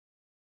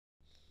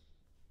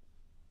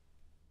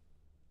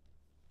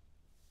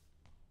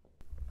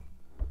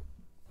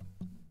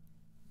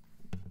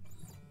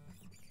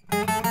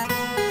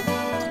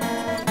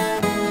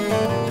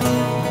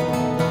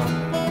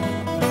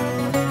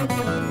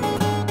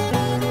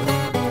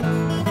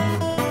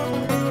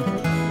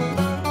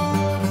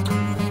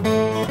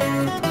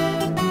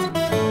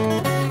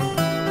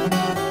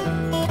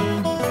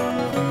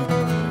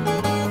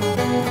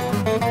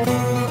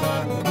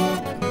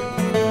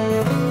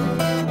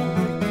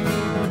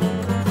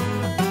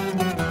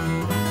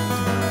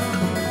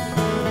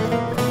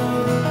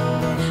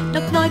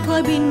ค่อ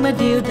ยบินมา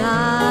เดียวด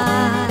า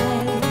ย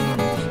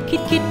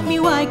คิดไม่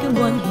ไหวกัง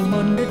วลให้ม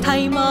นหรือไท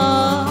ยมอ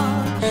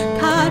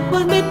ขาดวั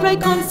นมิตรไร้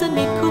คนส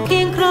นิทคู่เคี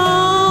ยงครอ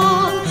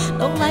ง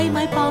ต้องไล่ไ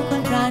ม้ปองค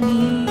นปรา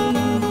ณี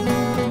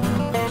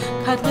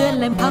ขาดเพื่อนแ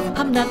หลมพักพ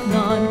ำนักน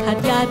อนขาด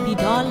ญาติพี่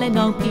น้องและ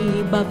น้องพี่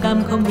บาปกรรม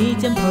คงมี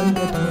จำทน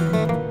กระท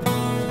น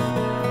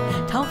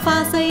ท้องฟ้า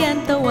สายัน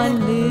ตะวัน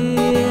เลื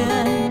อ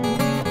น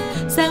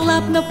แสงลั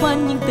บนับวัน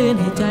ยิ่งเตือน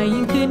ให้ใจ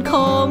ยิ่งคืนค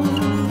ม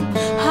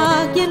หา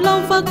กเย็นล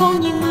มฟ้าคง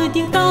ยิ่งมืด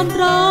ยิ่งตอมต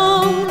รอ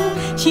ง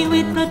ชี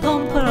วิตประทม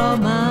พร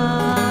มา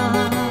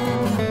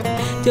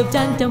จบ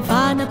จันจำฟ้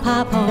านภา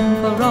พอง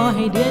ก็รอใ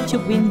ห้เดือนชุ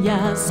บวิญญา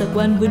สัก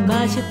วันบุญมา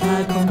ชะตา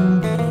คง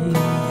ดี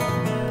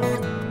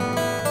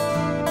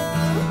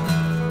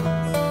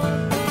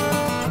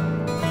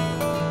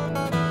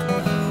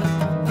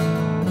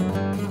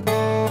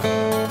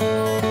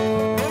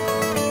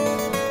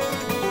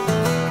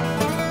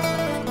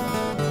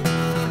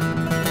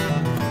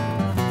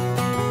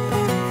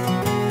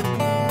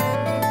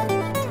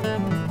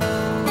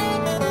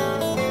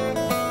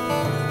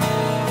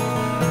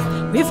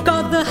We've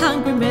got the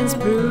hungry man's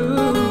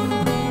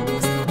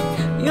blues.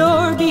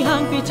 You'll be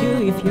hungry too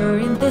if you're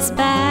in this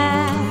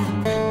band.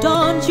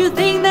 Don't you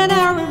think that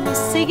our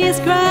music is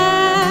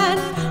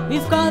grand?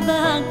 We've got the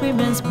hungry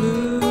man's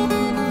blues.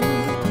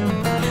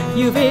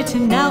 You've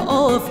eaten now,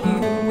 all of you.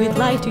 We'd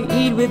like to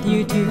eat with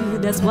you too.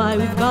 That's why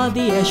we've got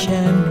the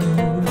Asian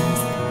blues.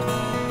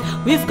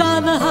 We've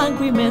got the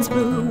hungry man's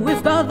blue.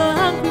 We've got the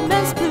hungry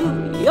man's blue.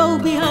 You'll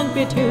be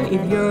hungry too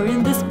if you're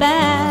in this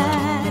band.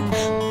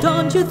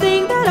 Don't you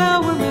think that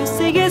our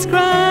music is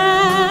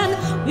grand?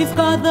 We've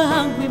got the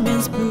hungry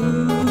man's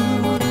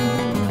blues.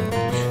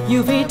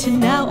 You've eaten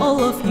now, all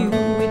of you.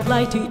 We'd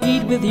like to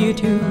eat with you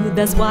too.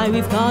 That's why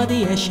we've got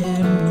the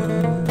Asian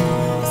blues.